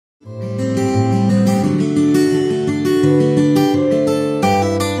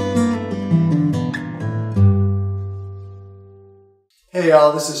Hey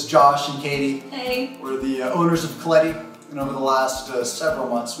y'all, this is Josh and Katie. Hey. We're the owners of Coletti, and over the last several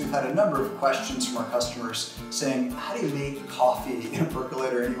months we've had a number of questions from our customers saying, how do you make coffee in a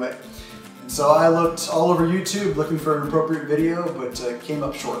percolator anyway? And so I looked all over YouTube looking for an appropriate video, but came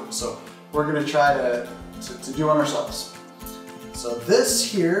up short. So we're going to try to do one ourselves. So this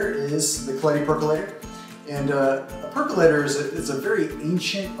here is the Coletti percolator. And a percolator is a very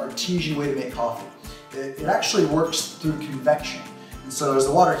ancient artesian way to make coffee. It actually works through convection. And so as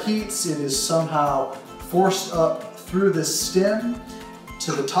the water heats, it is somehow forced up through the stem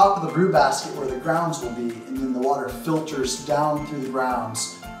to the top of the brew basket where the grounds will be, and then the water filters down through the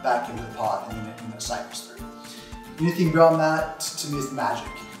grounds back into the pot, and then it cycles through. Anything beyond that, to me, is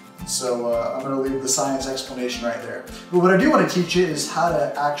magic. So I'm going to leave the science explanation right there. But what I do want to teach you is how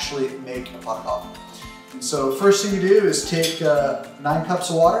to actually make a pot of coffee. And so first thing you do is take 9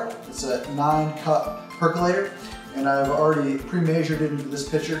 cups of water. It's a 9-cup percolator, and I've already pre-measured it into this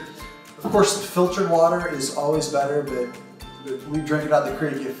pitcher. Of course, filtered water is always better, but we drink it out of the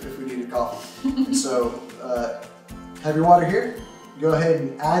creek if we needed coffee. So have your water here. Go ahead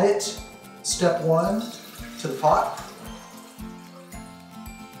and add it, step 1, to the pot.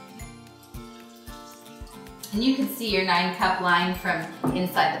 And you can see your 9-cup line from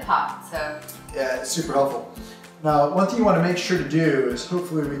inside the pot, so. Yeah, it's super helpful. Now, one thing you want to make sure to do is,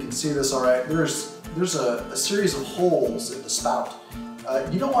 hopefully we can see this all right, there's a series of holes at the spout.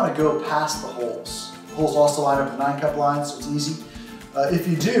 You don't want to go past the holes. The holes also line up with 9-cup lines, so it's easy. If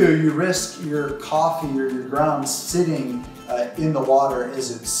you do, you risk your coffee or your grounds sitting in the water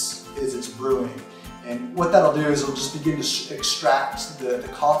as it's brewing. And what that'll do is it'll just begin to extract the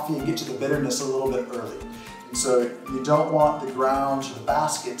coffee and get to the bitterness a little bit early. And so you don't want the grounds or the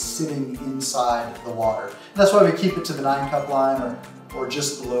basket sitting inside the water. And that's why we keep it to the 9-cup line or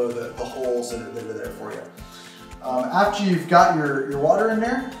just below the holes that are there for you. After you've got your water in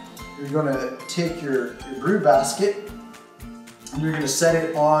there, you're going to take your brew basket and you're going to set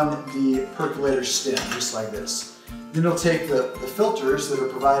it on the percolator stem, just like this. Then you'll take the filters that are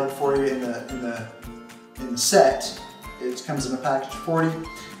provided for you in the set. It comes in a package 40.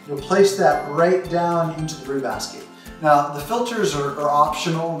 You'll place that right down into the brew basket. Now, the filters are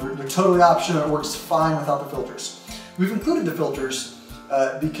optional. They're totally optional. It works fine without the filters. We've included the filters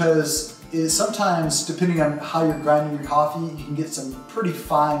because sometimes, depending on how you're grinding your coffee, you can get some pretty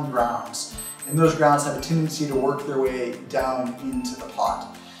fine grounds. And those grounds have a tendency to work their way down into the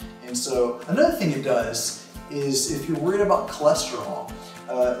pot. And so another thing it does is if you're worried about cholesterol,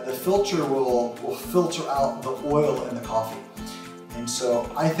 the filter will filter out the oil in the coffee. And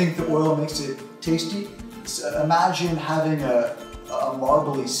so I think the oil makes it tasty. So imagine having a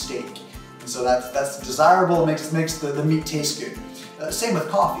marbly steak. And so that's desirable, it makes the meat taste good. Same with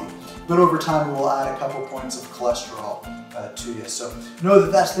coffee, but over time it will add a couple points of cholesterol to you. So know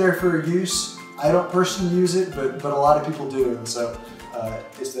that that's there for use. I don't personally use it, but a lot of people do, and so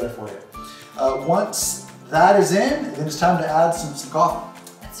it's there for you. Once that is in, then it's time to add some coffee.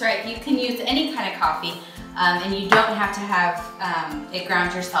 That's right, you can use any kind of coffee. And you don't have to have it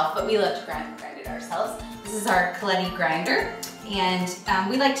ground yourself, but we love to grind it ourselves. This is our Coletti grinder, and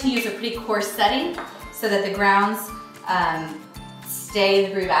we like to use a pretty coarse setting so that the grounds stay in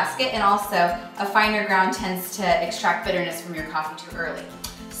the brew basket, and also a finer ground tends to extract bitterness from your coffee too early.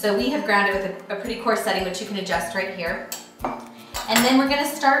 So we have ground it with a pretty coarse setting, which you can adjust right here. And then we're going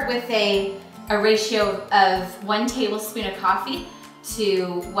to start with a ratio of 1 tablespoon of coffee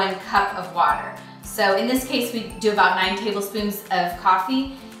to 1 cup of water. So in this case, we do about 9 tablespoons of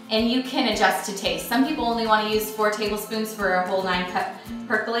coffee, and you can adjust to taste. Some people only want to use 4 tablespoons for a whole 9-cup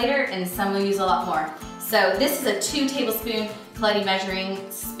percolator, and some will use a lot more. So this is a 2 tablespoon Coletti measuring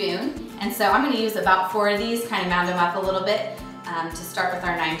spoon, and so I'm going to use about 4 of these, kind of mound them up a little bit to start with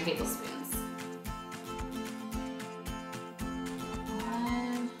our 9 tablespoons.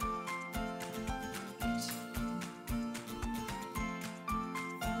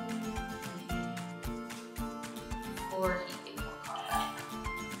 4 heaping, we'll call that.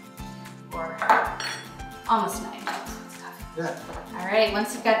 Or almost 9. Yeah. All right,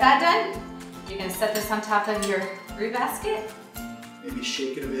 once you've got that done, you're going to set this on top of your brew basket. Maybe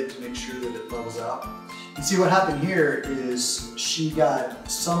shake it a bit to make sure that it levels out. And see, what happened here is she got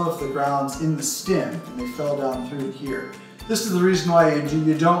some of the grounds in the stem and they fell down through here. This is the reason why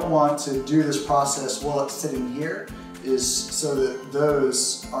you don't want to do this process while it's sitting here, is so that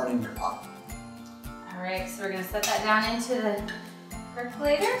those aren't in your pot. All right, so we're going to set that down into the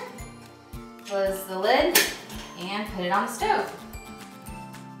percolator, close the lid, and put it on the stove.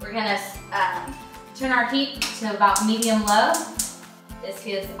 We're going to turn our heat to about medium-low. This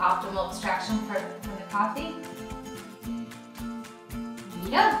gives optimal extraction from the coffee.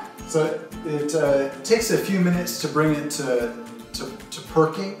 Yeah. So it takes a few minutes to bring it to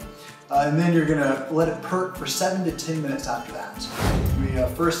perking, and then you're gonna let it perk for 7 to 10 minutes after that.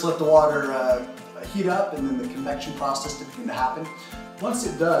 We first let the water heat up, and then the convection process to begin to happen. Once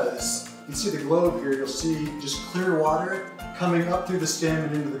it does, you can see the globe here. You'll see just clear water coming up through the stem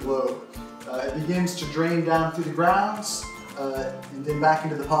and into the globe. It begins to drain down through the grounds, and then back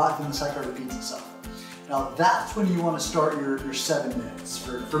into the pot, and the cycle repeats itself. Now that's when you want to start your 7 minutes.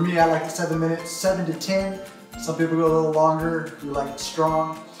 For me, I like the 7 minutes, 7 to 10. Some people go a little longer, you like it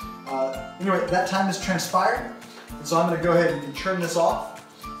strong. Anyway, that time has transpired, and so I'm going to go ahead and turn this off.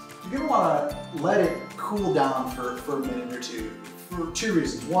 You're going to want to let it cool down for a minute or two, for 2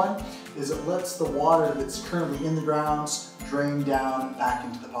 reasons. One is it lets the water that's currently in the grounds drain down back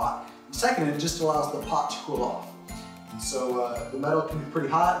into the pot. And second, it just allows the pot to cool off. So the metal can be pretty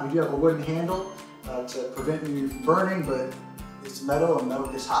hot. We do have a wooden handle to prevent you from burning, but it's metal and metal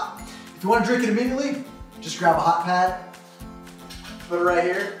gets hot. If you want to drink it immediately, just grab a hot pad, put it right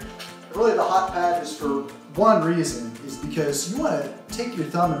here. Really the hot pad is for one reason, is because you want to take your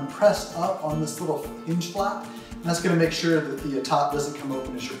thumb and press up on this little hinge flap, and that's going to make sure that the top doesn't come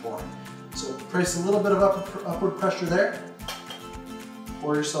open as you're pouring. So place a little bit of upward pressure there,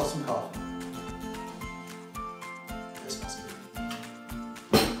 pour yourself some coffee. This smells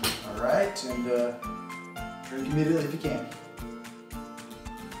good. All right, and drink immediately if you can.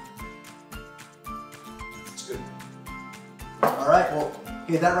 That's good. All right, well,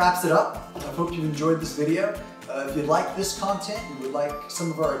 hey, that wraps it up. I hope you enjoyed this video. If you'd like this content and would like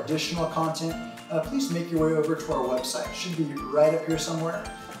some of our additional content, please make your way over to our website. It should be right up here somewhere.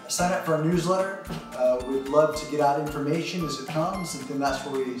 Sign up for our newsletter. We'd love to get out information as it comes, and then that's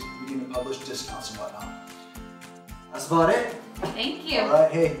where we begin to publish discounts and whatnot. That's about it. Thank you. All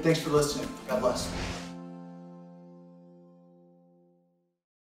right, hey, thanks for listening. God bless.